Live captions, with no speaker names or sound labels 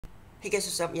Hey guys,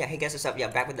 what's up? Yeah, hey guys, what's up? Yeah,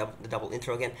 back with the double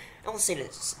intro again. I won't say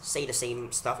the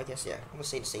same stuff, I guess. Yeah, I won't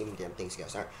say the same damn things,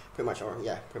 guys. Alright, pretty much. Or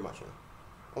yeah, pretty much.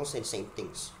 I won't say the same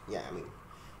things. Yeah, I mean,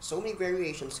 so many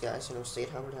variations, guys. You know, say it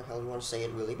however the hell you want to say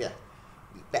it. Really, yeah.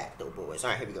 Be back though, boys.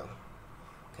 Alright, here we go.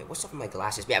 Okay, what's up with my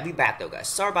glasses? Yeah, I'll be back though, guys.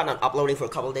 Sorry about not uploading for a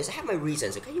couple of days. I have my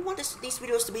reasons. Okay, you want these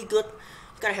videos to be good?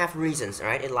 You gotta have reasons,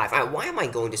 alright, in life. Alright, why am I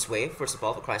going this way? First of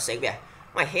all, for Christ's sake, yeah.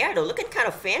 My hair though, looking kind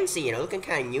of fancy, you know, looking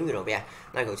kind of new, you know, yeah.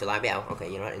 Not going to lie, yeah.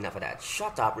 Okay, you know what, enough of that.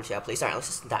 Shut up, Rithyya, please. Alright, let's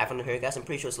just dive into here, guys. I'm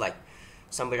pretty sure it's like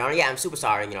somebody down. Yeah, I'm super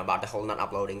sorry, you know, about the whole not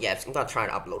uploading. Yeah, I'm gonna try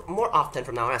to upload more often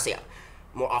from now on. I say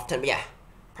more often, but yeah.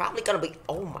 Probably gonna be,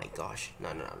 oh my gosh.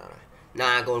 No.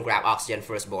 Nah, go and grab oxygen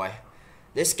first, boy.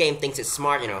 This game thinks it's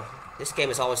smart, you know. This game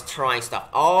is always trying stuff.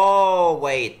 Oh,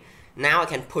 wait. Now I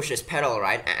can push this pedal,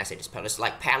 right? I say this pedal. It's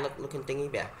like pallet looking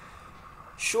thingy, yeah.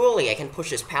 Surely I can push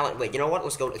this pallet. Wait, you know what?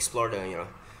 Let's go explore the, you know,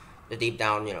 the deep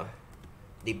down, you know,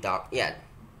 deep dark. Yeah,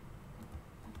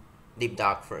 deep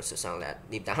dark first or something like that.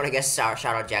 Deep down, I guess. Shout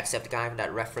out Jacksepticeye for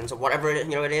that reference or whatever it,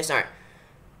 you know it is. Alright,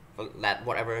 that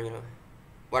whatever, you know,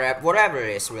 whatever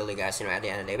it is, really, guys. You know, at the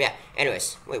end of the day. Yeah.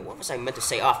 Anyways, wait, what was I meant to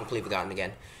say? Oh, I've completely forgotten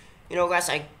again. You know, guys,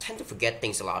 I tend to forget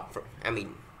things a lot. I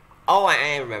mean, oh,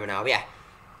 I remember now. Yeah,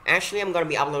 actually, I'm gonna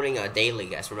be uploading daily,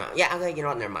 guys. From now. Yeah, okay, you know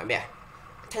what? Never mind. Yeah.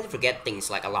 Tend to forget things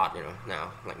like a lot, you know,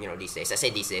 now, like, you know, these days. I say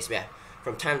these days, yeah,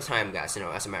 from time to time, guys, you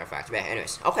know, as a matter of fact. Yeah,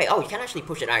 anyways, okay, oh, you can actually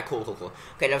push it. Alright, cool.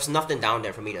 Okay, there's nothing down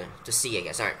there for me to see, I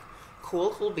guess. Alright,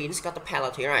 cool beans. Got the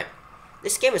pallet here. Alright,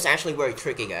 this game is actually very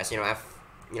tricky, guys. You know, I've,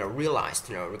 you know, realized,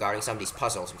 you know, regarding some of these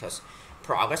puzzles, because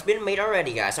progress been made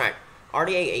already, guys. Alright,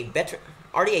 already a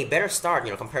better start,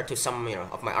 you know, compared to some, you know,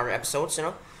 of my other episodes, you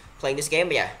know, playing this game.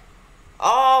 But yeah.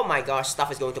 Oh my gosh,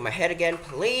 stuff is going through my head again.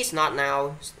 Please, not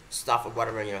now. Stuff or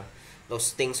whatever, you know.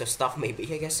 Those things or stuff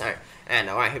maybe, I guess. Alright, and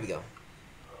alright, here we go.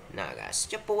 Nah, guys.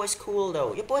 Your boy's cool,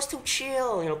 though. Your boy's too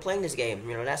chill, you know, playing this game.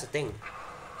 You know, that's the thing.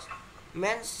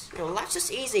 Man's, you know, life's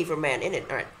just easy for man, innit?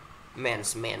 Alright.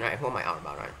 Man's man. Alright, what am I out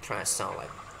about? Alright, trying to sound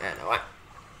like. And alright.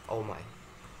 Oh my.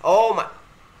 Oh my.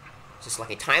 Is this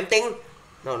like a time thing?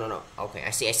 No. Okay,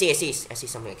 I see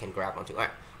something I can grab onto.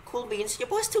 Alright. Cool beans. Your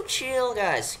boy's too chill,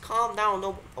 guys. Calm down.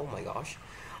 No. Oh my gosh.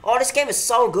 Oh, this game is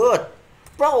so good.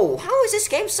 Bro, how is this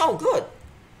game so good?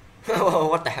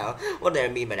 What the hell? What do I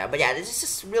mean by that? But yeah, this is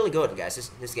just really good,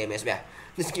 guys. This game is, yeah.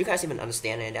 Do you guys even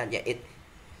understand it? Yeah, it.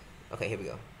 Okay, here we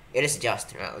go. It is just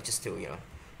to, you know,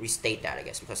 restate that, I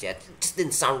guess, because yeah, it just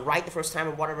didn't sound right the first time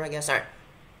or whatever, I guess. Alright.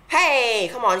 Hey,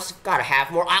 come on, you just gotta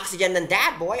have more oxygen than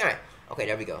that, boy. Alright. Okay,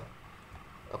 there we go.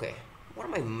 Okay. What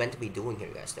am I meant to be doing here,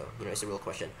 guys, though? You know, it's a real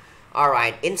question.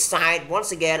 Alright, inside,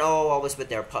 once again, oh, always with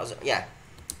their puzzle. Yeah.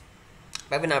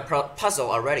 I've been a puzzle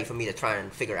already for me to try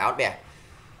and figure out. Yeah.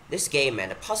 This game, man,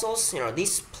 the puzzles, you know,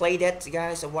 these playdead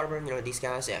guys or whatever, you know, these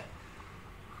guys, yeah.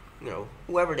 You know,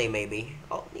 whoever they may be.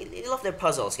 Oh, they love their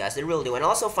puzzles, guys. They really do. And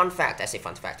also, fun fact, I say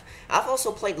fun fact. I've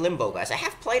also played Limbo, guys. I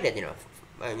have played it, you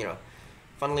know,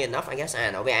 funnily enough, I guess. I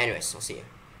don't know. But anyways, we'll see.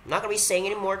 I'm not gonna be saying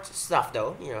any more stuff,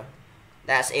 though, you know.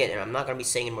 That's it, and I'm not gonna be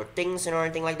saying any more things or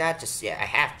anything like that. Just, yeah, I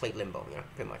have played Limbo, you know,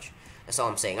 pretty much. That's all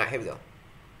I'm saying. Alright, here we go.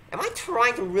 Am I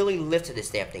trying to really lift to this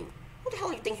damn thing? What the hell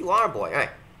do you think you are, boy? Alright.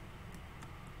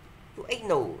 You ain't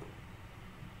no...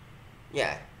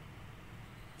 Yeah.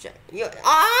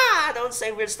 Don't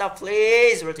say weird stuff,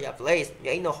 please. Rithyya, please.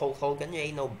 You ain't no Hulk Hogan. You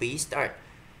ain't no Beast. Alright.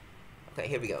 Okay,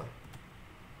 here we go.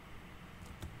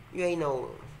 You ain't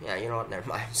no... Yeah, you know what? Never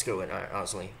mind. Screw it, alright,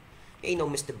 honestly. You ain't no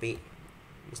Mr. Bean.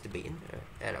 Mr. Bean?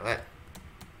 I know, right?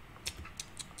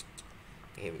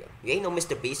 Okay, here we go. You ain't no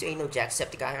Mr. Beast, you ain't no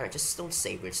Jacksepticeye. Alright, just don't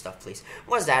say weird stuff, please.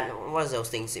 What's that? What does those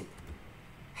things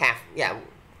have? Yeah,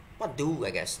 what do,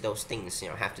 I guess, those things, you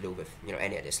know, have to do with, you know,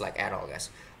 any of this, like, at all, guys?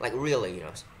 Like, really, you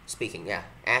know, speaking, yeah.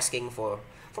 Asking for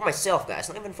myself, guys.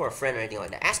 Not even for a friend or anything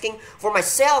like that. Asking for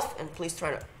myself! And please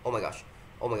try to... Oh my gosh.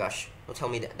 Don't tell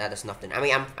me that is nothing. I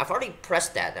mean, I've already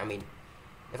pressed that. I mean,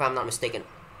 if I'm not mistaken...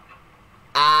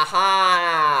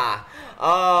 Aha!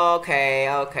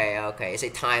 Okay. It's a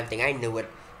time thing. I knew it.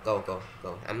 Go.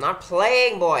 I'm not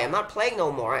playing, boy. I'm not playing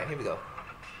no more. Alright, here we go.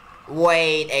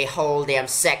 Wait a whole damn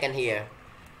second here.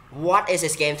 What is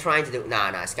this game trying to do?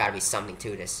 Nah, it's gotta be something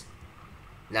to this.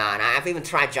 Nah, I've even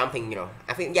tried jumping, you know.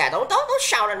 Yeah, don't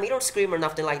shout at me. Don't scream or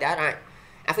nothing like that. Alright.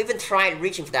 I've even tried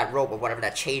reaching for that rope or whatever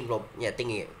that chain rope, yeah,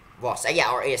 thingy was. Yeah,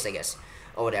 or is, I guess.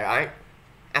 Over there, alright?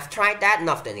 I've tried that,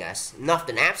 nothing, guys.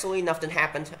 Nothing, absolutely nothing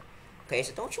happened. Okay,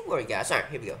 so don't you worry, guys. Alright,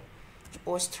 here we go. You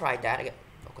boys tried that again.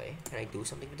 Okay, can I do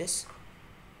something with this?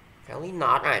 Apparently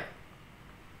not. Alright.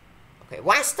 Okay,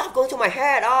 why is stuff going to my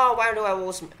head? Oh, why do I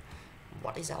always...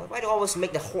 What is that? Why do I always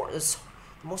make the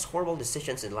The most horrible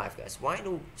decisions in life, guys. Why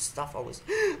do stuff always...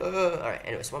 Alright,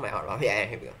 anyways, what am I out of? Yeah,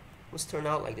 here we go. Let's turn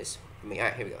out like this for me.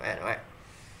 Alright, here we go. Alright.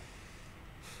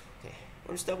 Okay.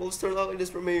 What stuff will turn out like this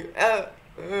for me?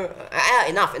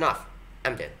 Enough.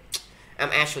 I'm dead. I'm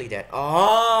actually dead.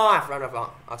 Oh, I've run out of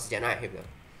oxygen. Alright, here we go.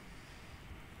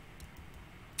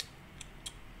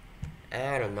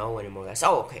 I don't know anymore, guys.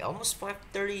 Oh, okay, almost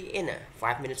 5:30 in.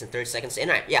 5 minutes and 30 seconds in.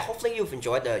 Alright, yeah, hopefully you've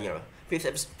enjoyed the,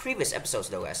 previous episodes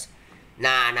though, guys.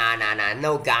 Nah.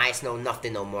 No guys, no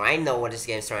nothing no more. I know what this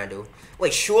game's trying to do.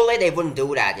 Wait, surely they wouldn't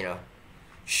do that,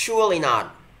 Surely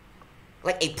not.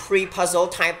 Like a pre-puzzle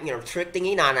type, trick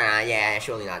thingy? Nah, yeah,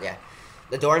 surely not, yeah.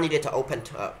 The door needed to open,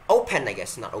 I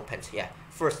guess, not opened, yeah.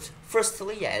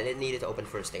 Firstly, yeah, it needed to open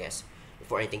first, I guess.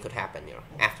 Before anything could happen,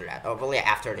 after that. Oh, well, yeah,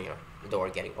 after, the door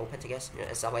getting opened, I guess,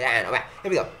 and stuff like that. And, okay,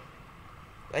 here we go.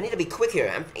 I need to be quick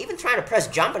here. I'm even trying to press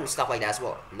jump and stuff like that as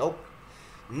well. Nope.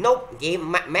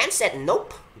 Man said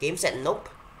nope. Game said nope.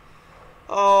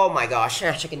 Oh my gosh.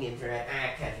 Checking the internet.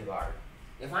 I can't be bothered.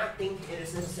 If I think it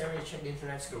is necessary to check the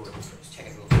internet, screw it. Just check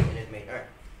it real quick. Init mate. Alright.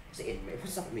 Say init mate.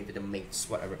 What's up with me with the mates?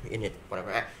 Whatever. Init. Whatever.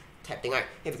 Alright. Type thing. Alright.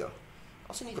 Here we go.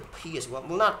 Also need to pee as well.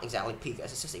 Well, not exactly pee,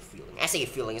 guys. It's just a feeling. I say a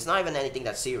feeling. It's not even anything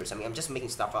that serious. I mean, I'm just making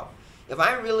stuff up. If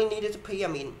I really needed to pee, I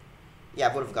mean, yeah,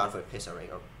 I would have gone for a piss already.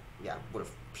 Or, yeah, would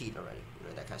have peed already.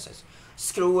 That kind of sense.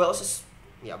 Screw it. Let's just,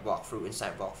 yeah, walk through.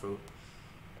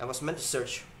 I was meant to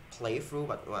search playthrough,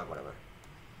 but well, whatever.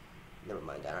 Never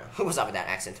mind that. What's up with that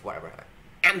accent? Whatever.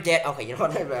 I'm dead. Okay, you know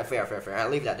what? Fair. I'll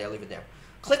leave that there. Leave it there.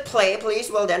 Click play, please.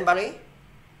 Well then, buddy.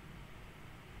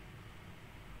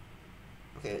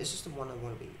 Okay, this is the one I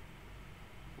want to be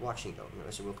watching, though.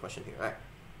 That's a real question here. Alright.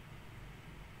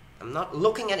 I'm not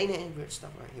looking at any weird stuff.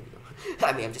 Alright, here we go.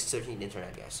 I mean, I'm just searching the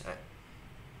internet, guys. Alright.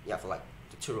 Yeah, for like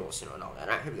tutorials, and all that.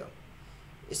 Alright, here we go.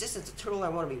 Is this the tutorial I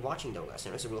want to be watching, though, guys?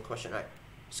 That's a real question. Alright.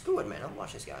 Screw it, man. I'll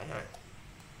watch this guy. Alright.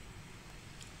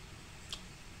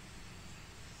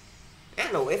 I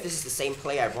don't know if this is the same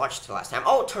play I watched last time.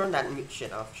 Oh, turn that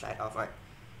shit off. Alright.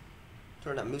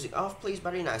 Turn that music off, please,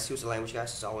 buddy. Nice. Use the language,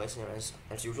 guys, as always,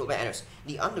 as usual. But anyways,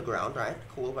 the underground, right?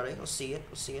 Cool, buddy. We'll see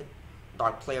it.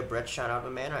 Dark player bread, shout out, my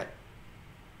man. Right.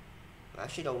 I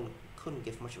actually couldn't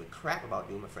give much of a crap about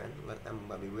you, my friend. I'm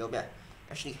gonna be real bad.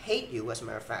 I actually hate you, as a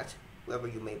matter of fact. Whoever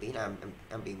you may be. Nah,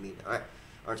 I'm being mean. Alright.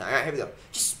 Alright, here we go.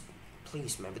 Just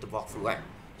please, man, with the walkthrough. Alright.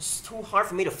 It's too hard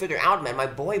for me to figure out, man. My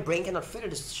boy brain cannot figure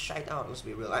this shit out. Let's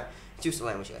be real. Alright. Use the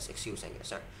language, guys. Excuse, I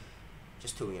guess. Alright.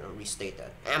 Just to, restate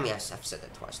that. I mean, I've said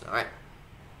that twice now, alright?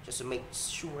 Just to make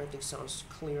sure everything sounds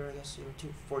clear, I guess,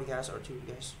 40 guys or 2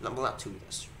 guys. No, well, not 2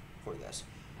 guys, 40 guys.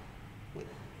 Wait,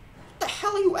 what the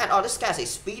hell are you at? Oh, this guy's a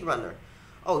speedrunner.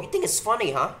 Oh, you think it's funny,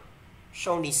 huh?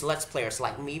 Showing these Let's Players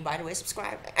like me, by the way,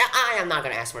 subscribe. I am not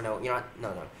gonna ask for no,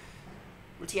 no.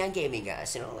 Rithyya Gaming,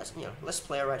 guys, let's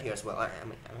play right here as well.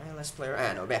 Am I a Let's Player?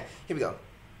 No, yeah, here we go.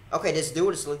 Okay, this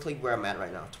dude is literally where I'm at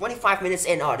right now. 25 minutes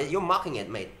in, oh, you're mocking it,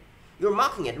 mate. You're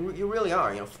mocking it. You really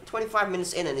are. 25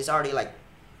 minutes in and it's already like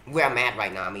where I'm at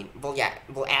right now. I mean, well, yeah,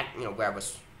 we'll add, where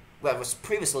I was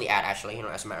previously at, actually.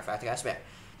 As a matter of fact, guys. But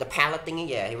the pallet thingy,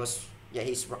 yeah,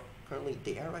 he's currently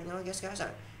there right now, I guess, guys.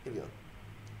 Alright, here we go.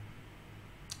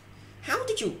 How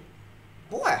did you,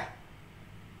 boy?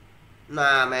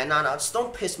 Nah, man, no. Just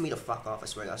don't piss me the fuck off. I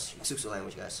swear, guys. Excuse the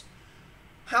language, guys.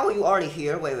 How are you already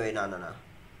here? Wait, no.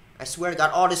 I swear to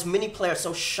God, all this mini player is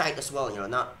so shite as well.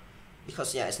 Not.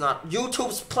 Because, yeah, it's not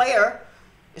YouTube's player.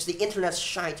 It's the internet's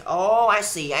shite. Oh, I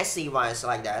see why it's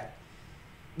like that.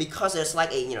 Because there's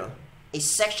like a, a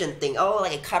section thing. Oh,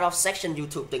 like a cut-off section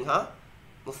YouTube thing, huh?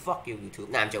 Well, fuck you, YouTube.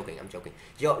 Nah, I'm joking.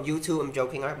 Yo, YouTube, I'm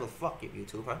joking, alright? Well, fuck you,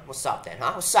 YouTube, huh? What's up then,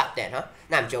 huh?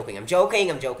 Nah, I'm joking,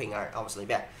 alright? Obviously,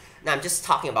 yeah. Nah, I'm just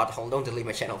talking about the whole, don't delete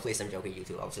my channel, please. I'm joking,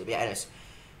 YouTube, obviously, yeah, anyways.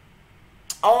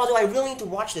 Oh, do I really need to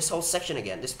watch this whole section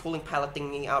again? This pulling pallet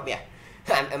thingy out? Yeah.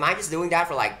 Am I just doing that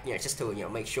for like, just to,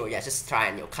 make sure, yeah, just try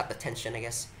and, cut the tension, I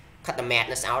guess. Cut the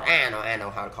madness out. I know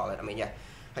how to call it. I mean, yeah,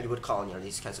 how you would call,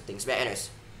 these kinds of things. But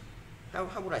anyways,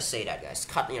 how would I say that, guys?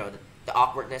 Cut, the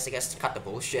awkwardness, I guess. Cut the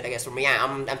bullshit, I guess. For me, yeah,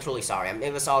 I'm truly sorry.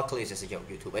 It was all clear just a joke,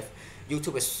 YouTube. If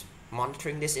YouTube is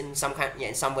monitoring this in some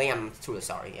in some way, I'm truly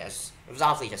sorry. Yes, it was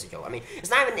obviously just a joke. I mean,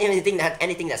 it's not even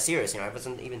anything that's serious. It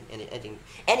wasn't even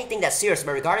anything that's serious.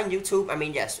 But regarding YouTube, I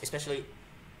mean, yes, especially.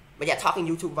 But yeah, talking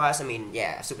YouTube wise, I mean,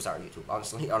 yeah, super sorry, YouTube.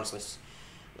 Honestly,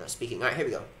 speaking. All right, here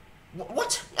we go.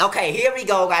 What? Okay, here we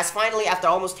go, guys. Finally, after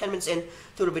almost 10 minutes into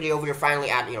the video, we're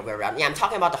finally at where we're at. Yeah, I'm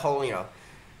talking about the whole never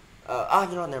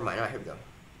mind. All right, here we go.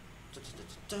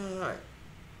 All right.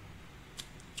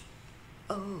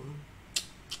 Oh.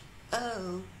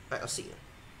 All right, let's see.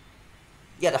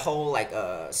 Yeah, the whole like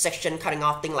section cutting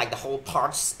off thing, like the whole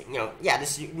parts. Yeah,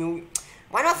 this new.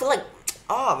 Why do I feel like,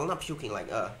 oh, I'm not puking, like,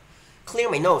 clear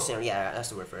my nose, you know, yeah, that's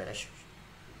the word for it.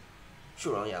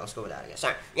 Sure, yeah, let's go with that, I guess.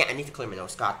 Alright, yeah, I need to clear my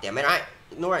nose, god damn it. Alright,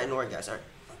 ignore it, guys, alright.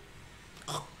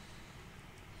 Oh.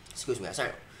 Excuse me, guys,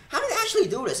 alright. How did I actually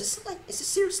do this? Is this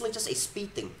seriously just a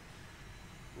speed thing?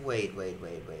 Wait.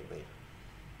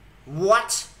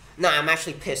 What? Nah, I'm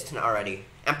actually pissed already.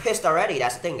 I'm pissed already,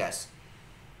 that's the thing, guys.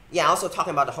 Yeah, also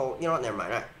talking about the whole, you know what, never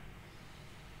mind, alright.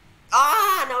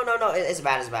 Ah, no, it's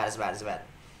bad.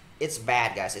 It's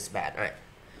bad, guys, it's bad, alright.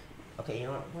 Okay, you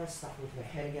know what, let's stop with my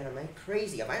head again, am I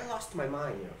crazy? Have I lost my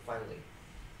mind, you know, finally?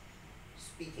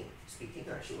 Speaking,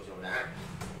 alright, she was over there, alright.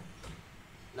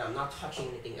 No, I'm not touching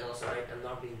anything else, alright? I'm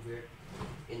not being weird.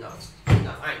 Enough.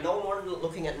 Alright, no more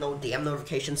looking at no damn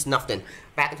notifications, nothing.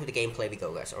 Back into the gameplay we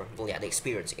go, guys. Or, well, yeah, the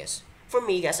experience, I guess. For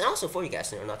me, guys, and also for you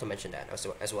guys, you know, not to mention that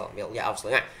as well. Well, yeah,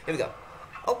 obviously. Alright, here we go.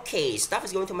 Okay, stuff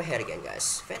is going to my head again,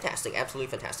 guys. Fantastic, absolutely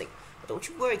fantastic. But don't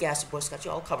you worry, guys, the boys got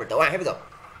you all covered, though. Alright, here we go.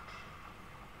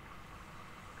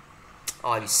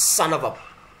 Oh, you son of a...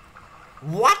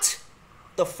 What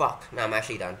the fuck? No, I'm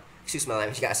actually done. Excuse my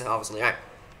language, guys, obviously. Alright.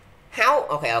 How?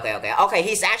 Okay,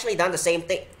 he's actually done the same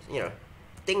thing, you know,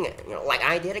 like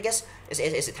I did, I guess. It's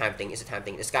a time thing,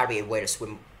 There's gotta be a way to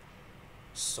swim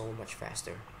so much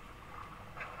faster.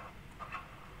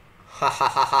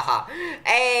 Ha.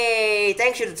 Hey,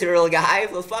 thanks you tutorial guy.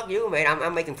 Well, fuck you, man.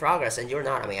 I'm making progress, and you're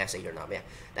not. I mean, I say you're not, man.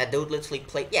 That dude literally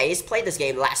played, yeah, he's played this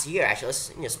game last year, actually.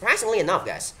 It's, you know, surprisingly enough,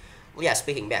 guys. Well, yeah,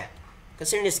 speaking, yeah.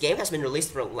 Considering this game has been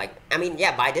released for, like, I mean,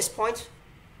 yeah, by this point,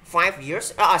 5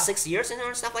 years, 6 years,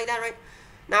 and stuff like that, right?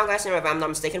 Now, guys, you know, if I'm not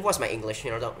mistaken, what's my English?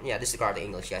 You know, don't, yeah, disregard the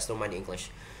English, guys. Don't mind the English.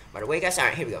 By the way, guys,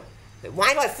 alright, here we go. Wait,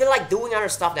 why do I feel like doing other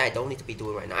stuff that I don't need to be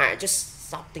doing right now? Alright, just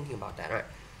stop thinking about that, alright?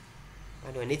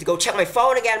 Why do I need to go check my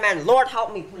phone again, man? Lord,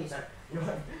 help me, please. Alright, you know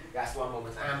what? Guys, one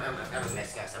moment. I'm a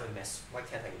mess, guys. I'm a mess. Why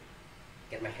can't I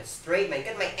get my head straight, man?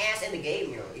 Get my ass in the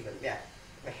game, you know, even, yeah.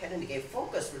 My head in the game.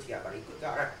 Focus, Rithyya, buddy. Good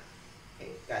God, alright.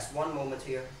 Okay, guys, one moment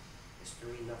here.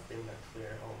 History, nothing, not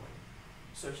clear. Oh my.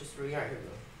 Search history. Alright, here we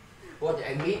go. What did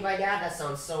I mean by that? That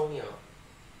sounds so, you know,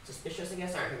 suspicious, I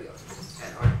guess. Alright, here we go.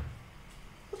 And, alright.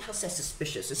 What the hell says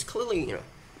suspicious? It's clearly, you know.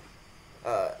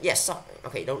 Yes,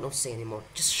 okay, don't say anymore.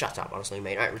 Just shut up, honestly,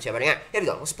 mate. Alright, Rithyya, buddy. Alright, here we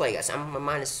go. Let's play, guys. My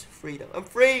mind is free. I'm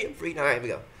free. Alright, here we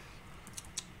go.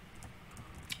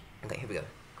 Okay, here we go.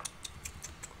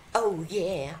 Oh,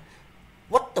 yeah.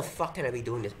 What the fuck can I be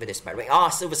doing with this, by the way? Oh,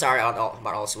 super sorry about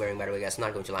all swearing, by the way, guys. I'm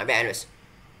not going to lie. But anyways.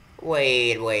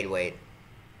 Wait.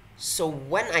 So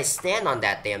when I stand on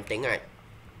that damn thing, right?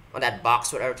 On that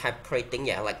box, whatever type crate thing,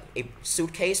 yeah, like a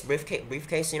suitcase,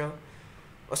 briefcase, you know?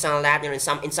 Or something like that, you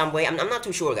know, in some way. I'm not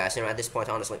too sure, guys, you know, at this point,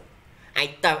 honestly.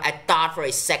 I thought for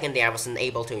a second there I wasn't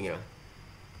able to, you know.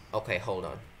 Okay, hold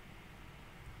on.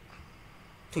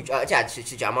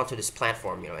 To jump onto this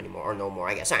platform, you know, anymore, or no more,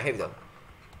 I guess. Alright, here we go.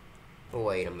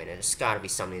 Wait a minute, there's gotta be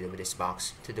something to do with this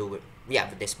box.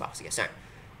 With this box, I guess. Alright.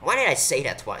 Why did I say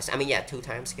that twice? I mean, yeah, 2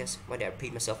 times, I guess. Why did I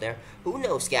repeat myself there? Who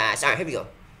knows, guys? Alright, here we go.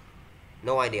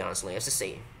 No idea, honestly. Let's just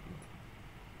see.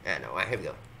 I know. Alright, here we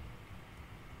go.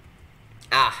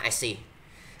 Ah, I see.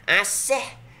 I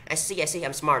see.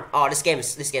 I'm smart. Oh, this game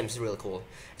is really cool.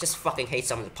 I just fucking hate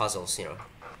some of the puzzles, you know.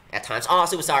 At times. Oh,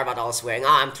 super sorry about all the swearing. Oh,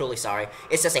 I'm truly sorry.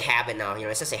 It's just a habit now, you know.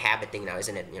 It's just a habit thing now,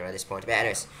 isn't it? You know, at this point. But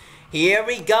anyways, here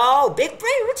we go. Big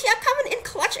brain Rithyya coming in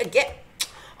clutch again.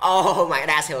 Oh my,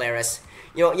 that's hilarious.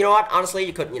 You know what? Honestly,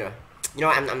 you could, you know,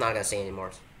 I'm not gonna say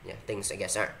anymore. Yeah, things, I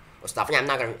guess, or stuff. Yeah, I'm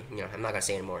not gonna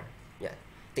say anymore. Yeah,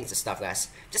 things and stuff, guys.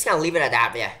 Just gonna leave it at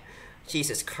that. But yeah,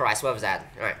 Jesus Christ, what was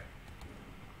that? All right,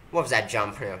 what was that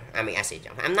jump? You know, I mean, I say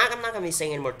jump. I'm not gonna be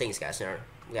saying any more things, guys. You know,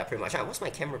 yeah, pretty much. All right, what's my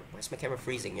camera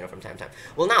freezing? You know, from time to time.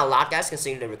 Well, not a lot, guys.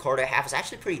 Considering the recorder I have is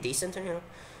actually pretty decent. You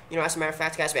know, as a matter of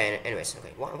fact, guys. But anyways,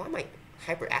 okay. Why am I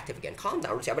hyperactive again? Calm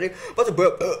down, Rithyya. But the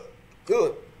burp.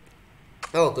 Good.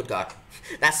 Oh, good God.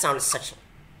 That sounded such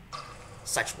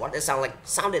what? It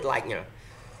sounded like, you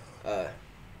know,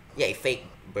 yeah, a fake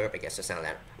burp, I guess, or something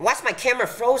like that. Why's my camera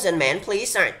frozen, man?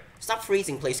 Please, alright. Stop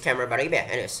freezing, please, camera, buddy. Yeah,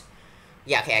 anyways.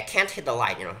 Yeah, okay, I can't hit the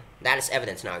light, you know. That is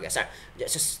evidence now, I guess. Alright.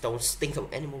 Just don't think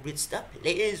of any more weird stuff.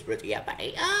 Please, yeah,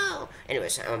 buddy. Oh.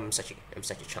 Anyways, I'm such a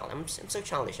child. I'm so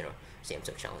childish, you know. See, I'm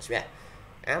so childish. Yeah.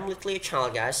 I'm literally a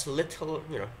child, guys. Literally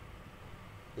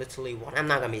what? I'm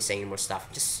not gonna be saying more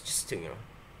stuff. Just to, you know,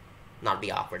 not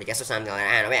be awkward, I guess, or something like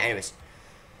that. I don't know. Anyways.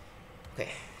 Okay,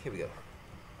 here we go.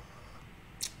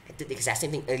 I did the exact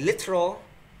same thing. A literal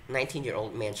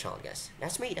 19-year-old man child, guys.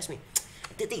 That's me. I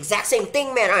did the exact same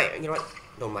thing, man. Alright, you know what?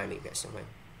 Don't mind me, guys. Don't mind.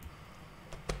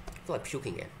 I feel like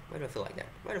puking again. Why do I feel like that?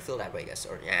 Why do I feel that way, guys?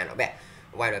 Or, yeah, I know, bad.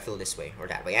 Why do I feel this way? Or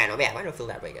that way? I know, bad. Why do I feel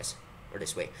that way, guys? Or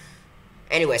this way?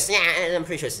 Anyways, yeah, I'm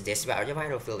pretty sure it's this, but I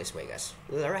don't feel this way, guys.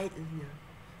 Alright?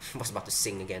 I was about to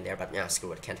sing again there, but yeah,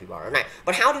 screw it, can't be bothered. Right.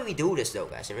 But how do we do this though,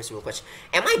 guys? Here's a real question.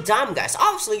 Am I dumb, guys?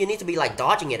 Obviously, you need to be like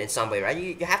dodging it in some way, right?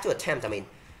 You have to attempt, I mean,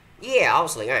 yeah,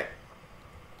 obviously, right.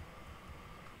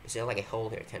 Is there like a hole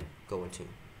here I can go into?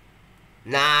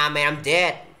 Nah, man, I'm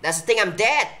dead. That's the thing, I'm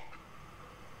dead.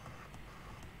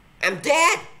 I'm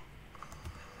dead.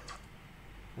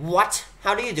 What?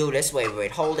 How do you do this?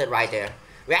 Wait, hold it right there.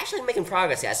 We're actually making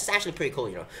progress, guys. It's actually pretty cool,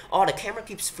 you know. Oh, the camera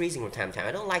keeps freezing from time to time.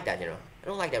 I don't like that, you know. I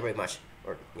don't like that very much.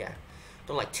 Or, yeah.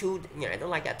 Don't like too, you know, I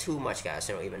don't like that too much, guys.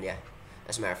 You know, even, yeah.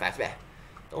 As a matter of fact, yeah.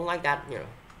 Don't like that, you know.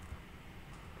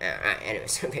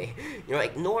 Anyways, okay. You know,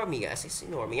 ignore me, guys. Just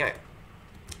ignore me, alright.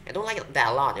 I don't like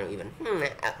that a lot, you know, even.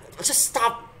 Just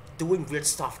stop doing weird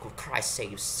stuff, for Christ's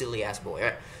sake, you silly ass boy,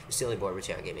 alright? You silly boy,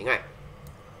 Rithyya Gaming, alright?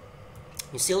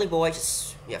 You silly boy,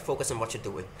 just, yeah, focus on what you're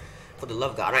doing. For the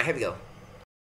love of God. Alright, here we go.